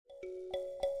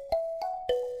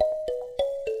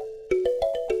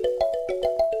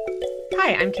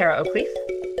Hi, I'm Kara Oakleaf.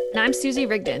 And I'm Susie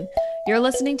Rigdon. You're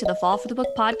listening to the Fall for the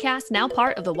Book podcast, now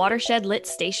part of the Watershed Lit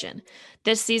Station.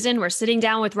 This season, we're sitting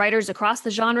down with writers across the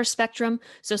genre spectrum,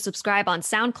 so subscribe on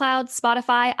SoundCloud,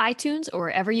 Spotify, iTunes, or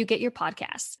wherever you get your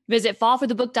podcasts. Visit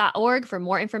fallforthebook.org for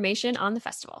more information on the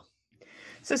festival.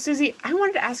 So, Susie, I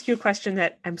wanted to ask you a question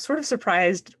that I'm sort of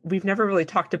surprised we've never really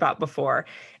talked about before.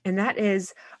 And that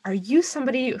is, are you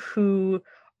somebody who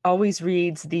always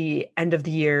reads the end of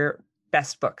the year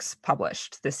best books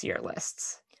published this year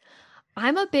lists?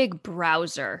 I'm a big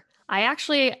browser. I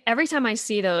actually, every time I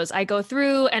see those, I go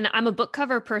through and I'm a book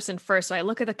cover person first. So I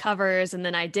look at the covers and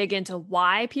then I dig into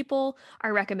why people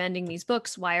are recommending these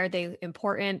books. Why are they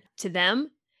important to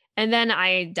them? And then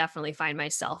I definitely find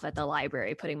myself at the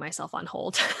library putting myself on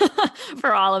hold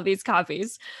for all of these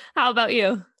copies. How about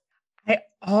you? I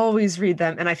always read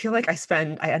them, and I feel like I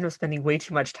end up spending way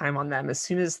too much time on them as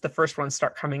soon as the first ones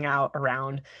start coming out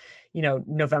around,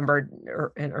 November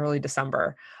and early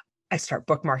December. I start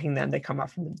bookmarking them. They come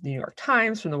out from the New York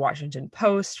Times, from the Washington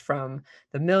Post, from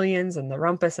the Millions and the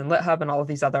Rumpus and LitHub and all of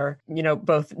these other,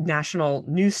 both national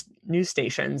news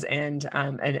stations and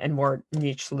more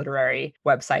niche literary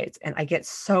websites. And I get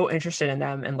so interested in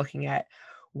them and looking at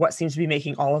what seems to be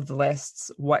making all of the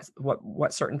lists,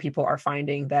 what certain people are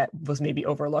finding that was maybe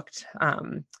overlooked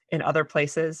in other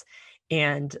places,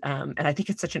 and I think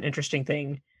it's such an interesting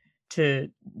thing to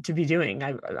be doing.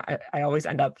 I always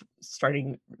end up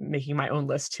making my own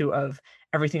list too of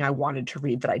everything I wanted to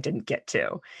read that I didn't get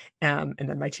to, and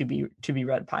then my to be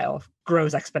read pile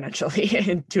grows exponentially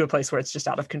into a place where it's just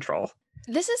out of control.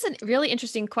 This is a really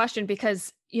interesting question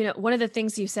because one of the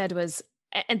things you said was,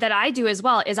 and that I do as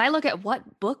well, is I look at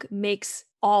what book makes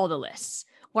all the lists,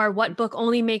 or what book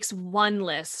only makes one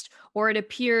list, or it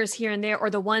appears here and there, or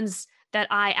the ones that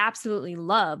I absolutely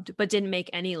loved but didn't make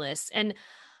any lists. And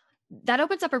that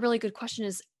opens up a really good question: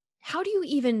 is how do you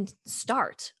even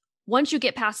start once you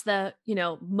get past the,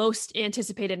 most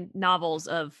anticipated novels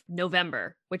of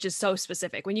November, which is so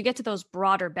specific? When you get to those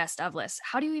broader best of lists,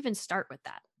 how do you even start with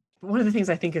that? One of the things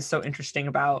I think is so interesting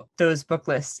about those book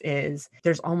lists is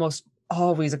there's almost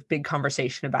always a big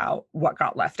conversation about what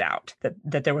got left out,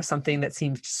 that there was something that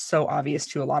seemed so obvious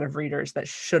to a lot of readers that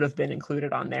should have been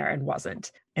included on there and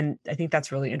wasn't. And I think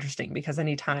that's really interesting because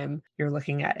anytime you're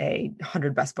looking at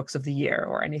 100 best books of the year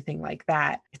or anything like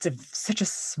that, it's such a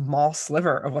small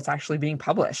sliver of what's actually being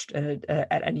published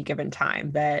at any given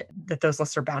time that those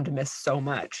lists are bound to miss so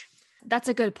much. That's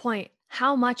a good point.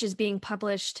 How much is being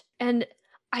published? And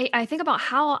I think about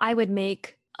how I would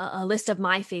make a list of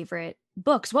my favorite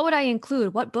books. What would I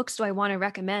include? What books do I want to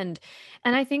recommend?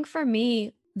 And I think for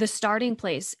me, the starting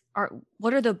place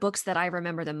what are the books that I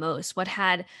remember the most? What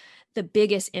had the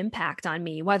biggest impact on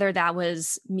me, whether that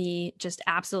was me just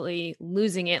absolutely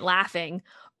losing it, laughing,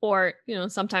 or,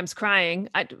 sometimes crying.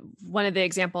 One of the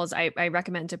examples I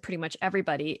recommend to pretty much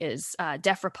everybody is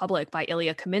Deaf Republic by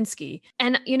Ilya Kaminsky.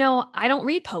 And, I don't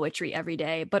read poetry every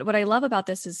day, but what I love about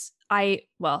this is I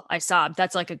sobbed.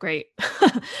 That's like a great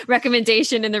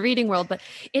recommendation in the reading world, but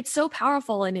it's so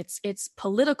powerful and it's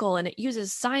political and it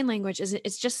uses sign language.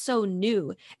 It's just so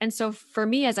new. And so for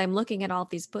me, as I'm looking at all of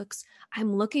these books,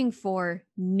 I'm looking for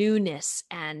newness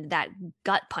and that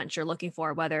gut punch you're looking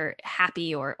for, whether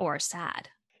happy or sad.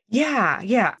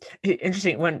 Yeah.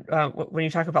 Interesting. When you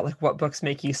talk about like what books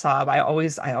make you sob, I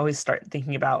always start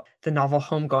thinking about the novel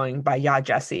Homegoing by Yaa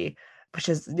Gyasi,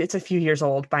 it's a few years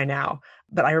old by now,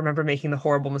 but I remember making the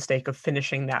horrible mistake of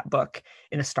finishing that book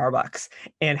in a Starbucks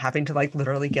and having to like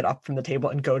literally get up from the table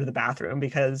and go to the bathroom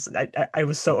because I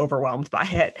was so overwhelmed by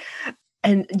it.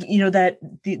 And that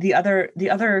the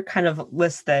other kind of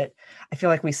lists that I feel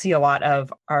like we see a lot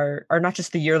of are not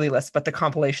just the yearly lists, but the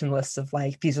compilation lists of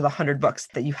like, these are the 100 books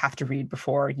that you have to read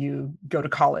before you go to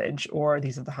college, or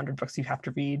these are the 100 books you have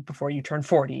to read before you turn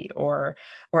 40, or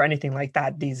anything like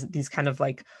that. These kind of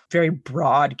like very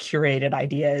broad curated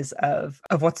ideas of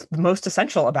what's most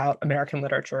essential about American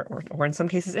literature, or in some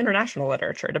cases international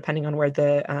literature, depending on where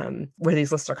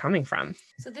these lists are coming from.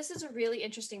 So this is a really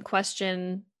interesting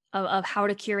question of how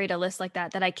to curate a list like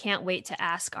that I can't wait to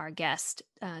ask our guest,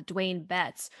 Duane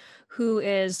Betts, who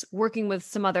is working with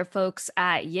some other folks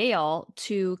at Yale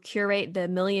to curate the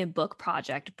Million Book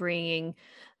Project, bringing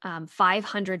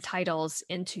 500 titles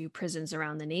into prisons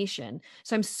around the nation.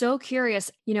 So I'm so curious,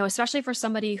 especially for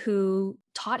somebody who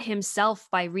taught himself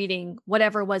by reading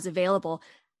whatever was available,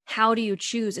 how do you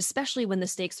choose, especially when the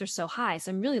stakes are so high?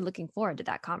 So I'm really looking forward to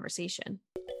that conversation.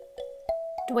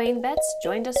 Duane Betts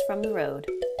joined us from the road.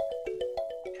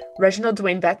 Reginald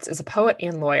Duane Betts is a poet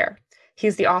and lawyer. He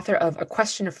is the author of A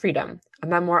Question of Freedom, a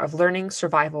memoir of learning,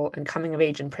 survival, and coming of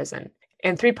age in prison,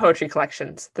 and 3 poetry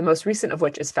collections, the most recent of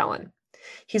which is Felon.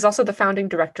 He's also the founding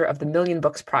director of the Million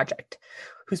Books Project,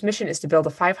 whose mission is to build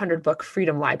a 500-book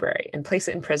freedom library and place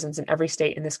it in prisons in every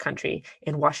state in this country,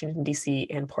 in Washington, D.C.,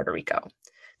 and Puerto Rico.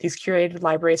 These curated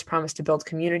libraries promise to build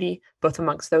community, both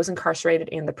amongst those incarcerated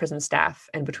and the prison staff,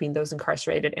 and between those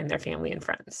incarcerated and their family and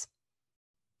friends.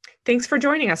 Thanks for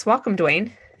joining us. Welcome,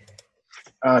 Dwayne.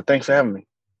 Thanks for having me.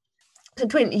 So,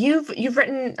 Dwayne, you've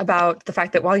written about the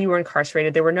fact that while you were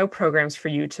incarcerated, there were no programs for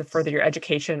you to further your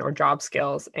education or job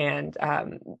skills, and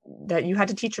that you had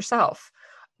to teach yourself.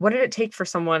 What did it take for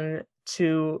someone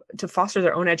to foster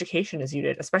their own education as you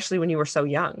did, especially when you were so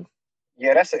young?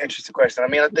 Yeah, that's an interesting question. I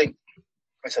mean, I think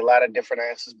it's a lot of different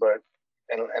answers, but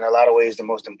in a lot of ways, the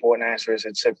most important answer is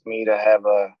it took me to have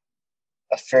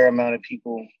a fair amount of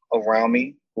people around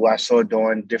me who I saw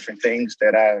doing different things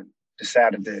that I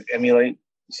decided to emulate.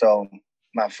 So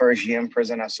my first year in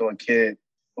prison, I saw a kid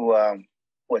who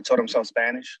had taught himself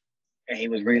Spanish, and he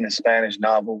was reading a Spanish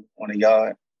novel on a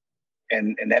yard.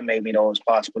 And that made me know it was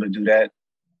possible to do that.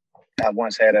 I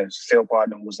once had a sale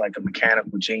partner who was like a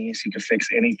mechanical genius. He could fix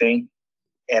anything.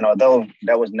 And although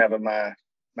that was never my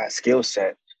skill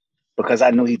set, because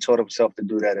I knew he taught himself to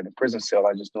do that in a prison cell,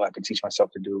 I just knew I could teach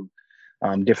myself to do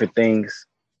different things.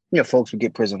 You know, folks would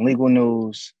get prison legal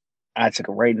news. I took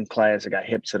a writing class. I got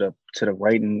hip to the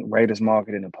writers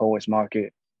market and the poets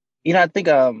market. You know, I think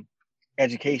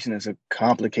education is a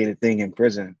complicated thing in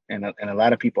prison, and a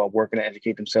lot of people are working to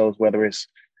educate themselves, whether it's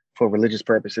for religious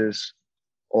purposes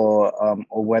or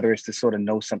whether it's to sort of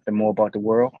know something more about the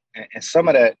world. And some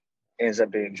of that ends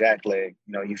up being jackleg.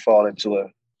 You know, you fall into a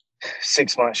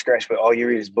 6-month stretch where all you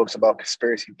read is books about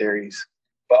conspiracy theories.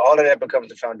 But all of that becomes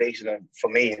the foundation for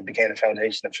me, it became the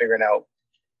foundation of figuring out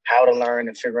how to learn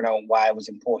and figuring out why it was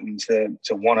important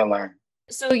to want to learn.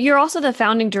 So you're also the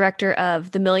founding director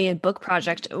of the Million Book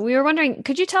Project. We were wondering,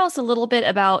 could you tell us a little bit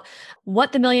about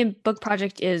what the Million Book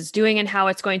Project is doing and how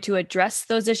it's going to address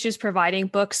those issues, providing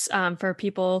books for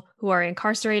people who are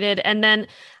incarcerated? And then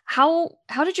how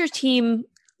did your team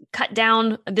cut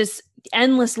down this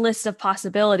endless list of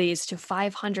possibilities to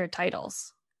 500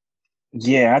 titles?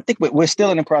 Yeah, I think we're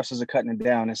still in the process of cutting it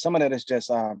down. And some of that is just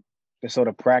the sort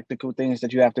of practical things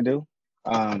that you have to do.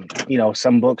 You know,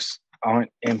 some books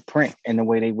aren't in print in the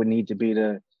way they would need to be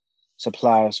to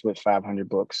supply us with 500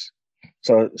 books.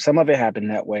 So some of it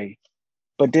happened that way.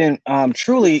 But then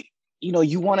truly, you know,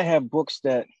 you want to have books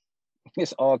that,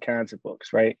 it's all kinds of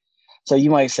books, right? So you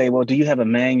might say, well, do you have a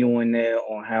manual in there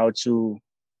on how to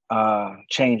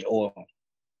change oil?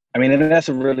 I mean, and that's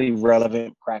a really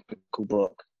relevant, practical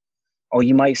book. Or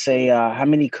you might say, how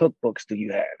many cookbooks do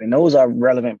you have? And those are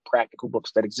relevant, practical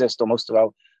books that exist on most of our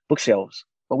bookshelves,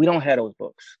 but we don't have those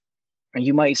books. And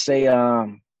you might say,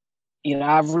 you know,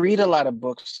 I read a lot of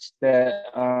books that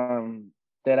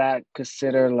I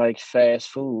consider like fast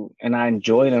food, and I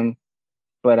enjoy them,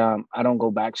 but I don't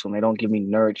go back to them. They don't give me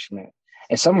nourishment.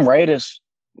 And some writers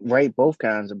write both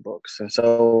kinds of books. And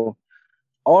so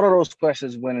all of those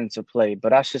questions went into play.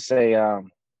 But I should say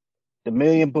the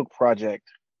Million Book Project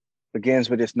begins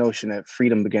with this notion that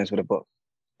freedom begins with a book.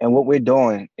 And what we're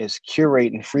doing is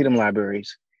curating freedom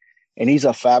libraries. And these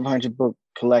are 500 book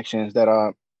collections that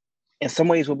are, in some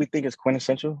ways, what we think is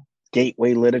quintessential,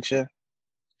 gateway literature,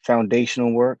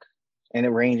 foundational work. And it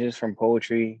ranges from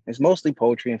poetry. It's mostly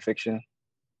poetry and fiction.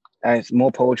 And it's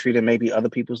more poetry than maybe other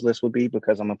people's list would be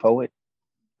because I'm a poet,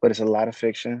 but it's a lot of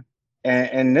fiction.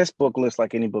 And this book list,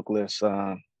 like any book list,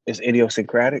 is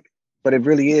idiosyncratic, but it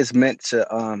really is meant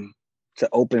to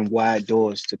open wide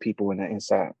doors to people on the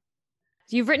inside.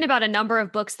 You've written about a number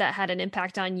of books that had an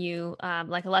impact on you,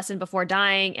 like A Lesson Before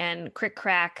Dying and Crick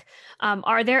Crack.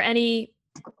 Are there any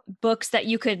books that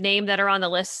you could name that are on the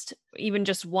list, even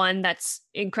just one that's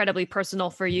incredibly personal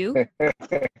for you?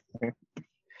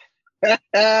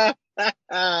 I'm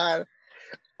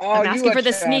asking for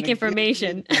the sneak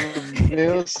information.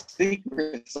 Real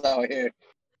secrets out here.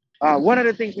 One of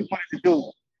the things we wanted to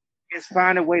do is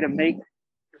find a way to make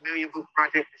the Million Book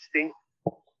Project distinct.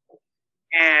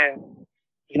 And,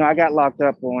 you know, I got locked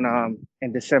up on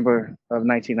in December of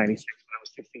 1996 when I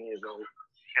was 16 years old.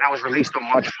 And I was released on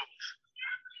March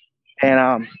 1st. And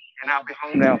I've been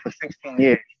home now for 16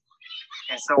 years.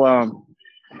 And so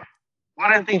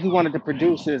one of the things we wanted to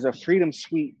produce is a Freedom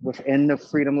Suite within the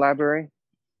Freedom Library.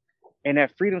 And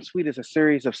that Freedom Suite is a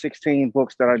series of 16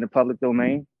 books that are in the public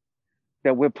domain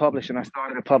that we're publishing. I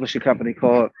started a publishing company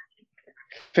called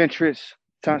Fentress,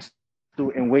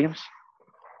 Tunstall, and Williams,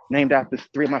 named after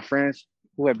 3 of my friends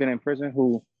who have been in prison,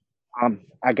 who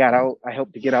I got out. I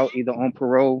helped to get out either on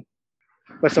parole.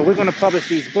 But so we're going to publish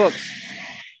these books.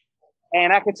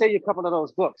 And I can tell you a couple of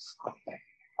those books.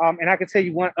 And I can tell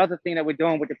you one other thing that we're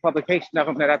doing with the publication of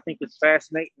them that I think is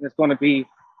fascinating. It's going to be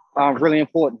really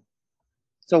important.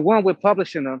 So one, we're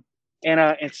publishing them,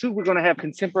 and two, we're going to have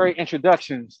contemporary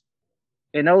introductions.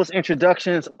 And those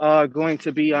introductions are going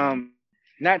to be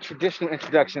not traditional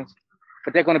introductions,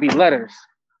 but they're going to be letters.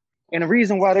 And the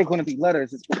reason why they're going to be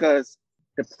letters is because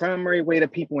the primary way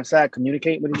that people inside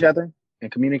communicate with each other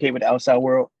and communicate with the outside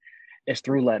world is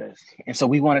through letters. And so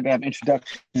we wanted to have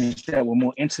introductions that were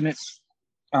more intimate,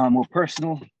 more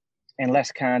personal, and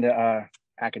less kind of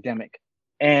academic.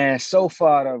 And so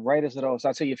far, the writers of those,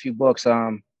 I'll tell you a few books.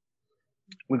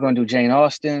 We're going to do Jane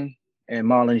Austen, and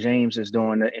Marlon James is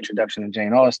doing the introduction of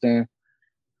Jane Austen.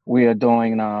 We are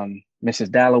doing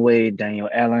Mrs. Dalloway. Daniel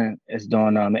Allen is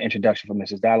doing the introduction for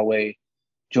Mrs. Dalloway.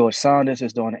 George Saunders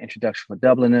is doing the introduction for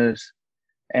Dubliners.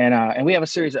 And we have a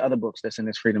series of other books that's in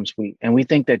this Freedom Suite. And we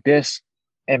think that this,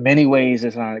 in many ways,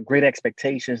 is Great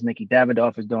Expectations. Nikki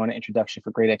Davidoff is doing an introduction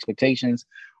for Great Expectations.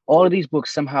 All of these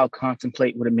books somehow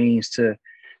contemplate what it means to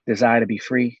desire to be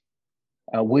free.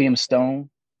 William Stone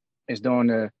is doing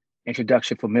the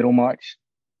introduction for Middlemarch.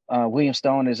 William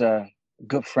Stone is a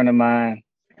good friend of mine.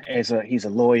 He's a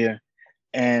lawyer.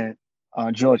 And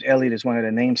George Eliot is one of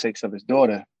the namesakes of his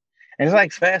daughter. And it's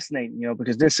like fascinating,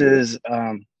 because this is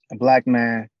a Black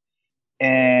man,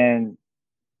 and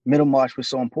Middlemarch was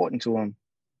so important to him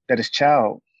that his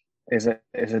child is a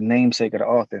namesake of the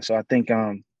author. So I think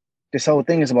this whole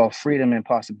thing is about freedom and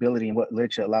possibility and what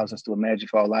literature allows us to imagine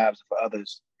for our lives and for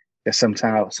others that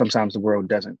sometimes the world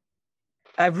doesn't.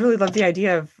 I really love the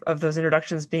idea of those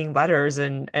introductions being letters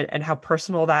and how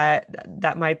personal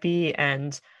that might be,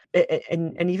 and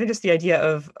even just the idea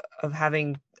of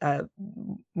having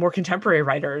more contemporary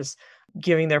writers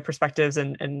giving their perspectives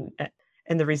and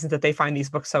the reasons that they find these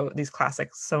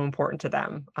classics so important to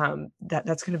them.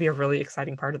 That's going to be a really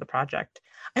exciting part of the project.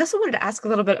 I also wanted to ask a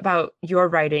little bit about your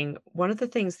writing. One of the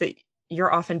things that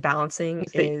you're often balancing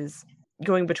is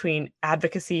going between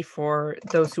advocacy for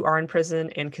those who are in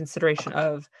prison and consideration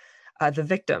of the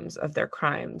victims of their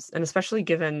crimes. And especially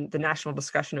given the national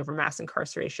discussion over mass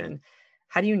incarceration,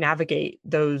 how do you navigate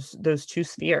those two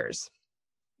spheres?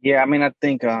 Yeah, I mean, I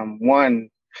think one,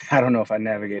 I don't know if I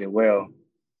navigate it well.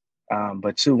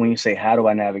 But two, when you say, how do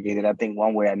I navigate it? I think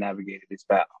one way I navigate it is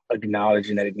by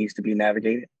acknowledging that it needs to be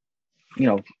navigated.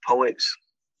 Poets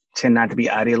tend not to be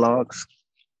ideologues.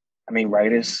 I mean,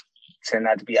 writers tend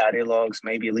not to be ideologues,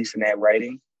 maybe at least in that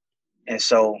writing. And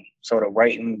so the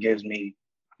writing gives me,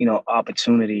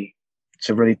 opportunity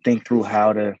to really think through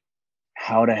how to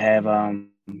have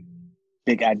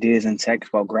big ideas in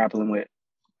text while grappling with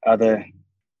other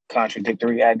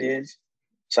contradictory ideas.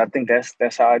 So I think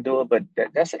that's how I do it, but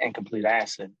that's an incomplete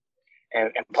answer.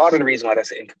 And part of the reason why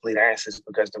that's an incomplete answer is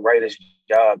because the writer's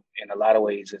job in a lot of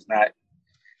ways is not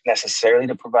necessarily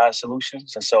to provide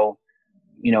solutions. And so,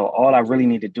 all I really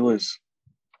need to do is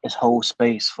hold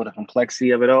space for the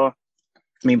complexity of it all.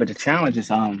 I mean, but the challenge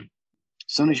is, as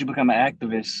soon as you become an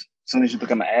activist, as soon as you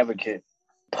become an advocate,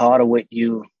 part of what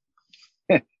you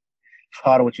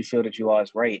feel that you are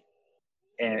is right.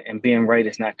 And being right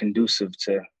is not conducive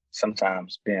to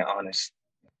sometimes being honest.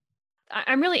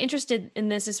 I'm really interested in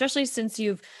this, especially since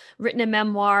you've written a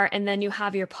memoir and then you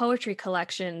have your poetry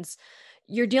collections.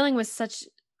 You're dealing with such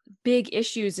big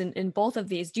issues in both of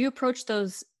these. Do you approach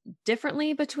those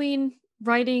differently between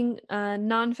writing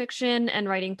nonfiction and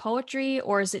writing poetry,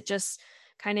 or is it just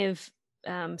kind of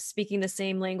speaking the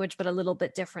same language but a little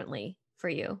bit differently for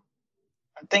you?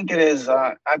 I think it is.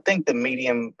 I think the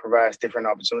medium provides different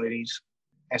opportunities.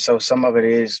 And so some of it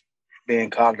is being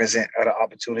cognizant of the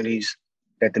opportunities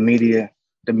that the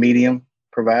medium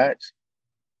provides.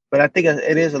 But I think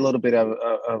it is a little bit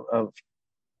of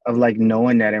like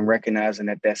knowing that and recognizing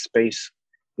that space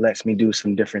lets me do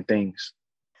some different things.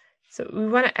 So we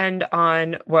want to end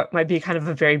on what might be kind of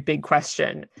a very big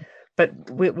question,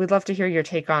 but we'd love to hear your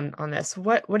take on this.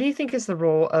 What do you think is the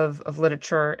role of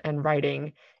literature and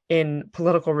writing in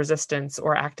political resistance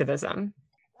or activism?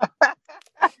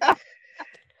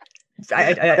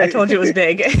 I told you it was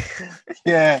big.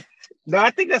 Yeah. No, I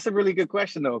think that's a really good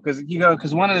question though,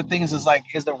 because one of the things is like,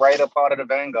 is the writer part of the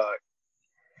vanguard?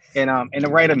 And the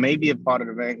writer may be a part of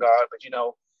the vanguard, but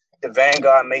the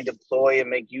vanguard may deploy and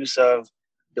make use of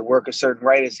the work of certain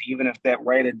writers, even if that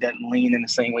writer doesn't lean in the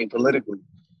same way politically.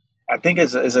 I think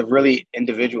it's a really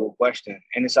individual question,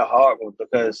 and it's a hard one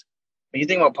because when you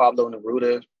think about Pablo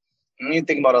Neruda, when you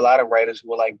think about a lot of writers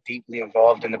who were like deeply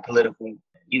involved in the political,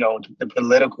 the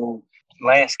political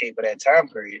landscape of that time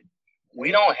period, we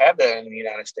don't have that in the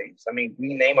United States. I mean,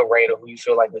 we name a writer who you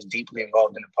feel like was deeply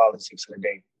involved in the politics of the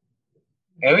day.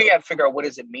 And we got to figure out, what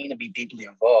does it mean to be deeply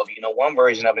involved? One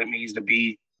version of it means to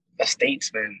be a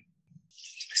statesman,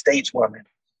 stateswoman.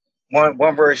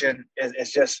 One version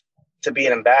is just to be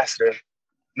an ambassador.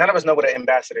 None of us know what an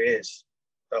ambassador is.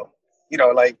 So,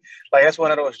 like that's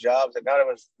one of those jobs that none of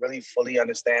us really fully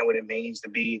understand what it means to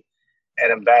be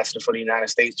an ambassador for the United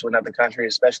States to another country,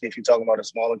 especially if you're talking about a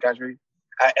smaller country.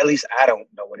 At least I don't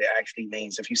know what it actually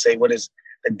means. If you say, what is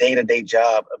the day-to-day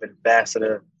job of an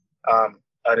ambassador of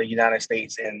the United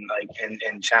States in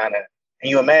China? And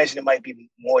you imagine it might be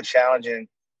more challenging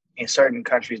in certain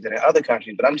countries than in other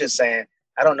countries, but I'm just saying,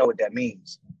 I don't know what that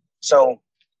means. So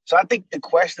I think the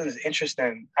question is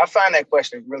interesting. I find that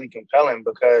question really compelling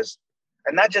because,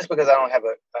 and not just because I don't have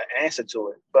an answer to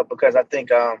it, but because I think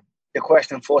the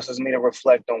question forces me to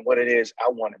reflect on what it is I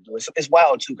want to do. It's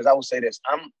wild too, because I will say this.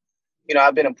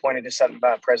 I've been appointed to something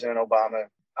by President Obama,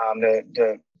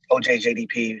 the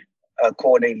OJJDP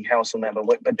coordinating council member.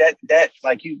 But that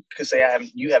like you could say,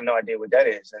 you have no idea what that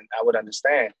is, and I would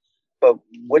understand. But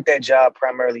what that job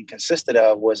primarily consisted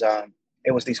of was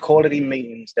it was these quarterly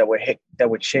meetings that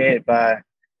were chaired by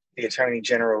the Attorney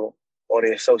General or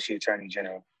the Associate Attorney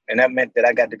General, and that meant that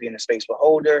I got to be in the space for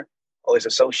Holder or his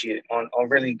associate on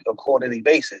really a quarterly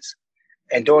basis.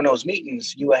 And during those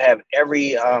meetings, you would have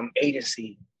every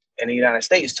agency in the United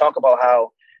States talk about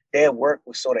how their work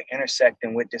was sort of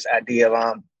intersecting with this idea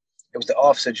of it was the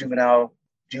Office of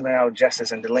Juvenile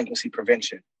Justice and Delinquency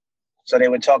Prevention. So they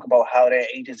would talk about how their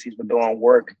agencies were doing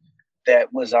work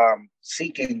that was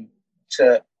seeking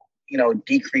to,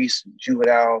 decrease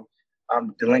juvenile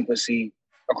delinquency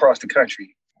across the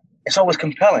country. And so it was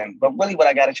compelling. But really what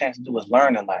I got a chance to do was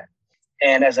learn a lot.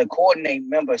 And as a coordinating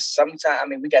member,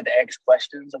 sometimes, we got to ask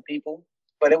questions of people,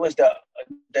 but it was the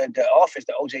office,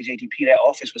 the OJJDP, that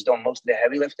office was doing most of the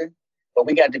heavy lifting. But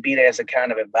we got to be there as a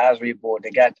kind of advisory board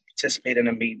that got to participate in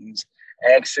the meetings,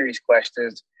 ask serious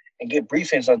questions, and get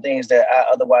briefings on things that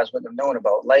I otherwise wouldn't have known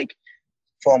about. Like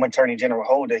former Attorney General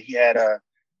Holder, he had a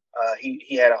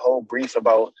whole brief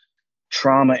about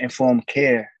trauma-informed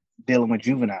care dealing with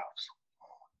juveniles.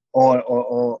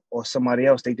 Or somebody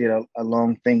else, they did a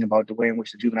long thing about the way in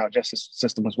which the juvenile justice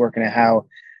system was working and how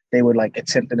they were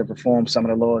attempting to reform some of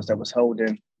the laws that was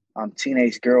holding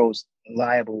teenage girls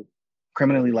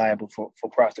criminally liable for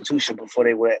prostitution before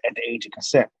they were at the age of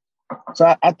consent.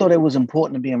 So I thought it was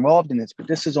important to be involved in this, but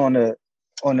this is on the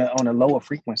lower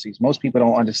frequencies. Most people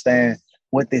don't understand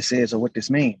what this is or what this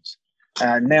means.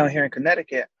 Now here in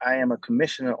Connecticut, I am a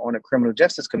commissioner on the Criminal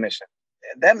Justice Commission.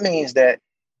 That means that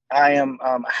I am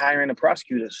hiring the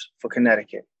prosecutors for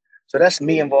Connecticut. So that's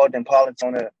me involved in politics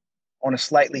on a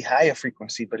slightly higher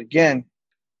frequency. But again,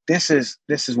 this is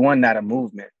one, not a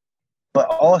movement, but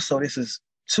also this is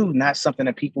two, not something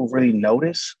that people really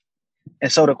notice.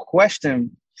 And so the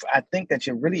question I think that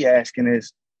you're really asking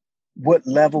is, what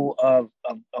level of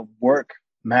work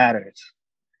matters?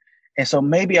 And so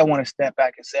maybe I want to step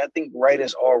back and say, I think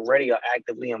writers already are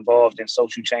actively involved in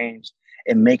social change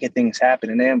and making things happen.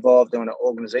 And they're involved on an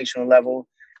organizational level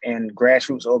and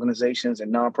grassroots organizations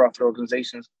and nonprofit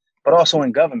organizations, but also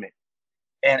in government.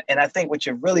 And I think what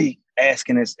you're really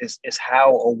asking is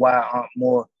how or why aren't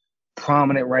more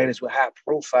prominent writers with high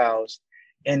profiles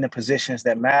in the positions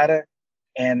that matter?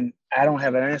 And I don't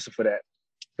have an answer for that.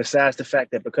 Besides the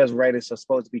fact that because writers are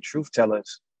supposed to be truth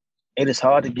tellers, it is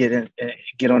hard to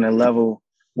get on a level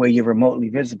where you're remotely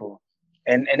visible.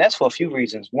 And that's for a few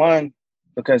reasons. One,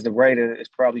 because the writer is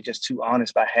probably just too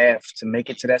honest by half to make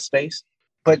it to that space.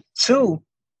 But two,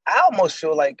 I almost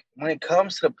feel like when it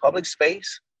comes to the public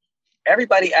space,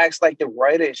 everybody acts like the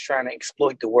writer is trying to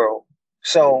exploit the world.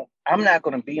 So I'm not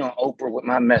going to be on Oprah with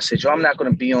my message, or I'm not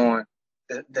going to be on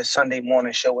the Sunday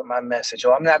morning show with my message,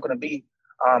 or I'm not going to be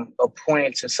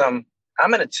appointed to some.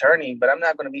 I'm an attorney, but I'm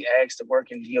not going to be asked to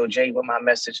work in DOJ with my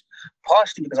message,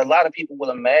 partially because a lot of people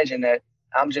will imagine that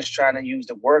I'm just trying to use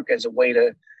the work as a way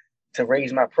to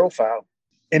raise my profile.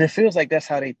 And it feels like that's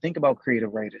how they think about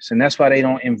creative writers. And that's why they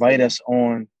don't invite us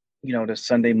on, the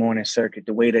Sunday morning circuit,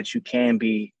 the way that you can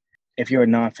be if you're a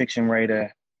nonfiction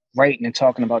writer, writing and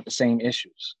talking about the same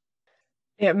issues.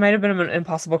 Yeah, it might have been an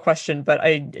impossible question, but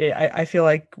I feel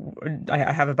like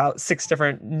I have about 6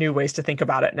 different new ways to think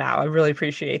about it now. I really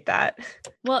appreciate that.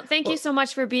 Well, thank you so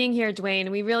much for being here,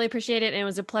 Dwayne. We really appreciate it. And it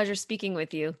was a pleasure speaking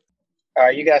with you. All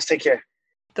right, you guys take care.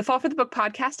 The Fall for the Book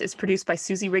podcast is produced by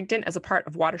Susie Rigdon as a part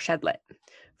of Watershed Lit.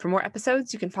 For more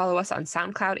episodes, you can follow us on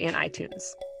SoundCloud and iTunes.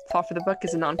 Fall for the Book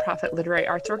is a nonprofit literary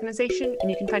arts organization, and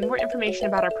you can find more information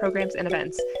about our programs and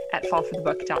events at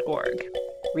fallforthebook.org.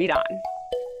 Read on.